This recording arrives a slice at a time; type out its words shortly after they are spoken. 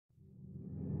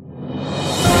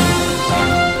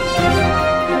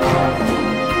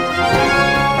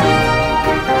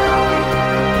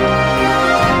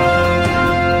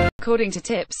According to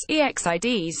Tips,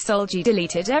 EXID's Solji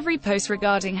deleted every post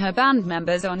regarding her band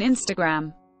members on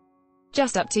Instagram.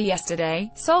 Just up to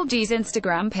yesterday, Solji's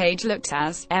Instagram page looked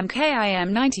as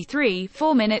MKIM93.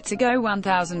 4 minutes ago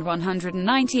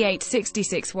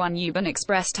 1198.66 Yubin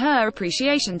expressed her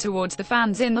appreciation towards the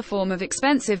fans in the form of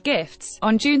expensive gifts.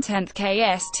 On June 10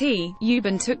 KST,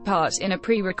 Yubin took part in a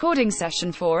pre-recording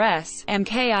session for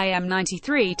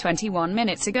MKIM93. 21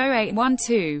 minutes ago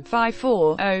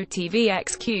 812.540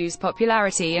 TVXQ's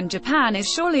popularity in Japan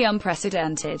is surely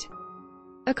unprecedented.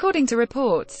 According to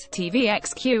reports,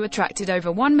 TVXQ attracted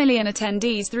over 1 million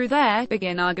attendees through their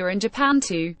Beginaga in Japan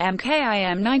to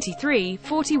MKIM93.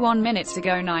 41 minutes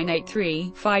ago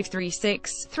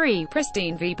 983.536.3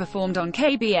 Pristine V performed on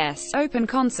KBS Open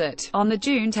Concert. On the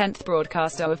June 10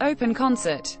 broadcast of Open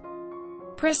Concert,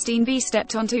 Pristine V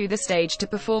stepped onto the stage to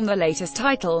perform the latest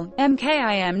title,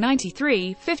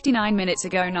 MKIM93. 59 minutes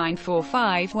ago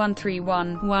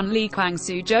 945.131.1 Lee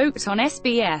Kwang-soo joked on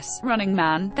SBS Running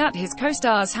Man that his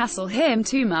co-stars hassle him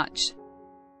too much.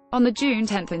 On the June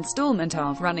 10 installment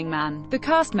of Running Man, the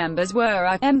cast members were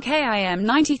at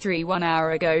MKIM93. 1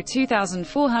 hour ago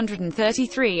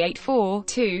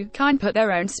 2433.842 Kind put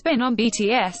their own spin on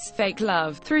BTS' Fake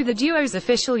Love. Through the duo's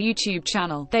official YouTube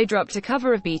channel, they dropped a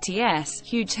cover of BTS'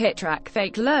 huge hit track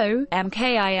Fake Low.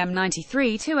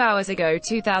 MKIM93. 2 hours ago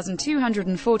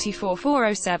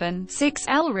 2244.407.6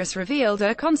 Elris revealed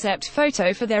a concept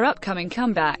photo for their upcoming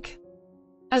comeback.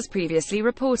 As previously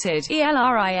reported,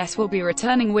 ELRIS will be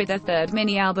returning with a third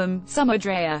mini-album,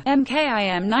 Samudraya.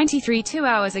 MKIM93. 2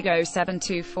 hours ago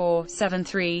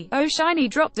 724.730 SHINee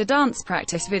dropped a dance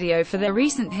practice video for their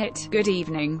recent hit, Good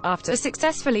Evening, after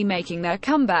successfully making their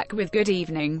comeback with Good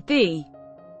Evening,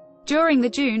 during the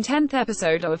June 10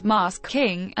 episode of Mask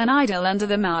King, An Idol Under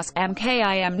the Mask.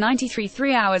 MKIM93.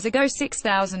 3 hours ago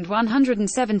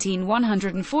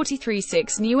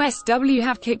 6117.143.6 New SW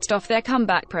have kicked off their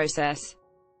comeback process.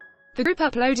 The group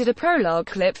uploaded a prologue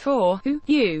clip for Who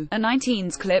You Are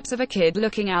 19's clips of a kid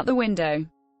looking out the window.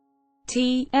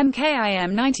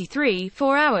 MKIM93.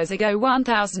 4 hours ago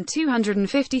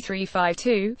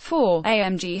 1253.524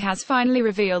 AMG has finally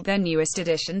revealed their newest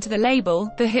addition to the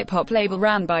label. The hip-hop label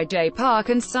ran by Jay Park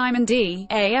and Simon D.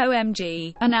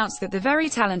 AOMG announced that the very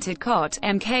talented COT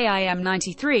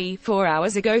MKIM93. 4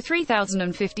 hours ago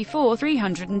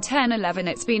 3054.310.11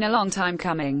 It's been a long time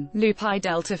coming. Lupi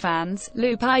Delta fans,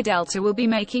 Lupi Delta will be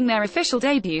making their official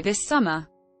debut this summer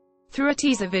through a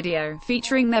teaser video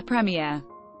featuring their premiere.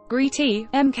 Greety,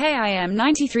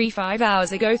 MKIM93. 5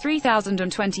 hours ago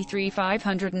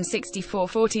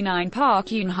 3023.564.49 Park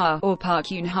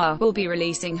Yoon-ha will be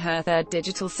releasing her third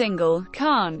digital single,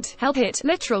 Can't Help It.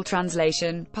 Literal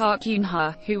translation, Park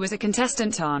Yoon-ha, who was a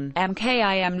contestant on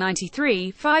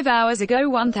MKIM93. 5 hours ago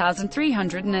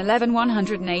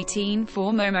 1311.118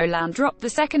 for Momoland dropped the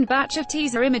second batch of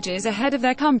teaser images ahead of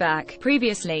their comeback.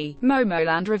 Previously,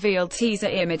 Momoland revealed teaser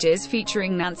images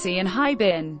featuring Nancy and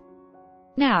Haibin.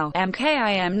 Now,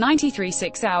 MKIM93.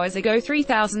 6 hours ago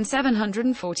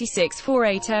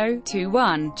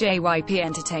 3746.480.21 JYP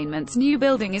Entertainment's new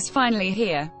building is finally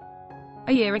here.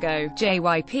 A year ago,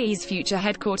 JYP's future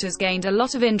headquarters gained a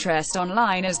lot of interest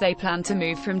online as they plan to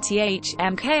move from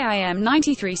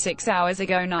MKIM93. 6 hours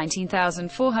ago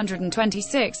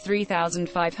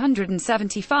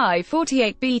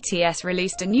 19,426.3,575.48 BTS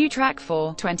released a new track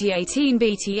for 2018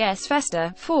 BTS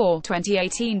Festa. For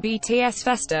 2018 BTS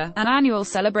Festa, an annual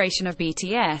celebration of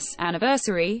BTS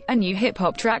anniversary, a new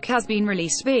hip-hop track has been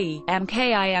released.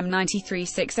 MKIM93.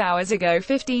 6 hours ago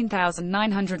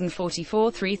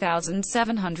 15,944.3,797.161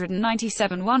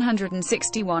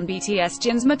 BTS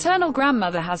Jin's maternal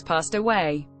grandmother has passed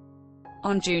away.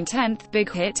 On June 10,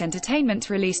 Big Hit Entertainment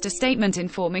released a statement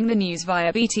informing the news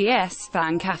via BTS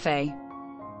Fan Cafe.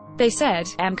 They said,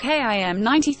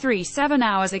 MKIM93. 7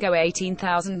 hours ago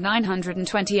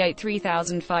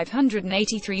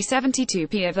 18,928.3,583.72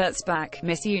 Pia Wurtzbach,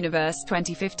 Miss Universe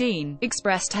 2015,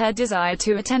 expressed her desire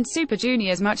to attend Super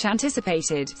Junior's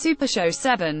much-anticipated Super Show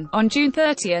 7. On June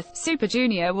 30, Super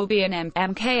Junior will be in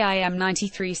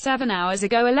MKIM93. 7 hours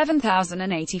ago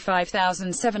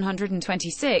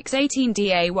 11,085,726.18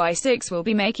 DAY6 will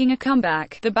be making a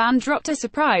comeback. The band dropped a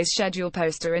surprise schedule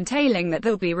poster entailing that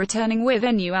they'll be returning with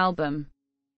a new album.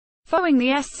 Following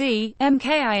the SC,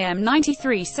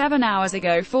 MKIM93. 7 hours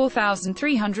ago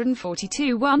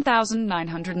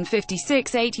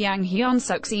 4,342.1,956.8 Yang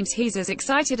Hyun-suk seems he's as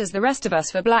excited as the rest of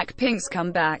us for Blackpink's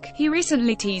comeback. He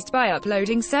recently teased by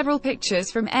uploading several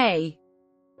pictures from a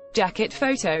Jacket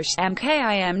photo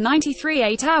MKIM 93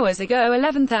 8 hours ago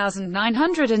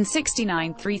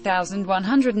 11,969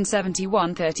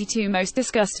 3,171 32 most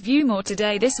discussed view more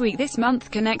today this week this month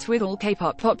connect with all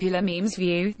K-pop popular memes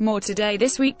view more today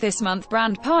this week this month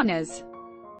brand partners